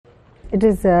it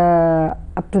is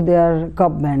up to their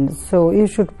government. So you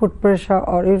should put pressure,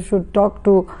 or you should talk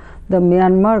to the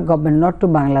Myanmar government, not to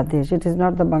Bangladesh. It is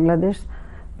not the Bangladesh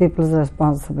people's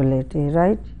responsibility,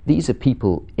 right? These are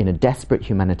people in a desperate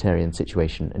humanitarian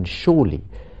situation, and surely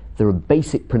there are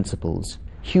basic principles,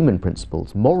 human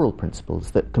principles, moral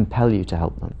principles that compel you to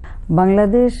help them.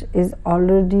 Bangladesh is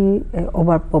already an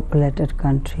overpopulated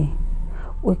country.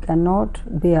 We cannot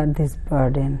bear this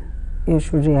burden. You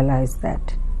should realize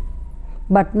that.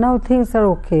 But now things are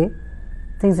okay,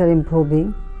 things are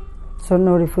improving, so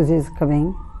no refugees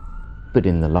coming. But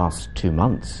in the last 2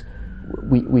 months,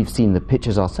 we've seen the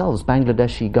pictures ourselves,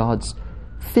 Bangladeshi guards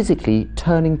physically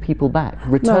turning people back,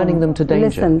 returning them to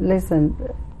danger. Listen,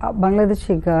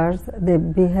 Bangladeshi guards, they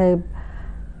behave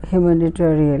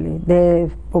humanitarianly. They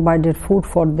provided food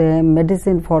for them,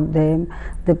 medicine for them,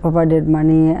 they provided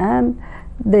money, and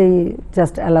they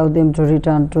just allow them to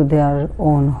return to their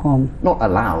own home. Not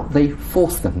allow, they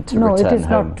force them to return home. No, it is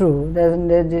not true.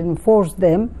 They didn't force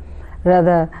them,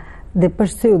 rather they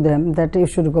pursue them that you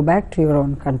should go back to your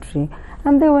own country,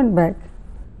 and they went back.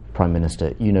 Prime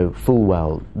Minister, you know full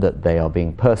well that they are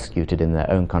being persecuted in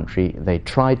their own country. They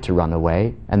tried to run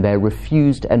away and they're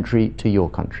refused entry to your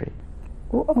country.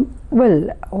 Well,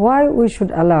 why we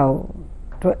should allow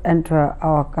to enter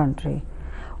our country?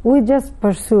 We just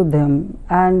pursued them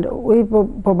and we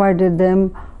provided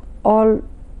them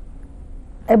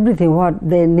everything what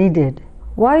they needed.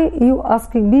 Why are you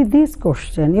asking me this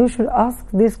question? You should ask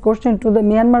this question to the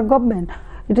Myanmar government.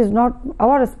 It is not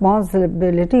our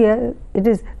responsibility, it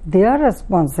is their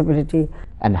responsibility.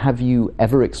 And have you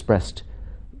ever expressed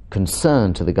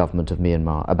concern to the government of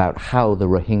Myanmar about how the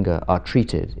Rohingya are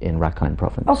treated in Rakhine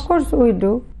province? Of course we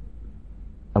do.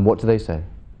 And what do they say?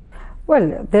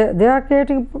 Well, they are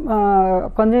creating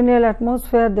congenial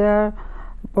atmosphere, they are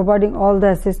providing all the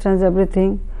assistance,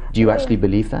 everything. Do you actually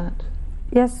believe that?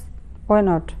 Yes, why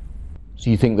not? So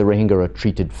you think the Rohingya are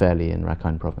treated fairly in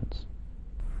Rakhine province?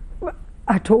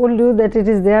 I told you that it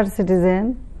is their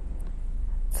citizen,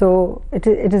 so it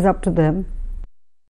is up to them.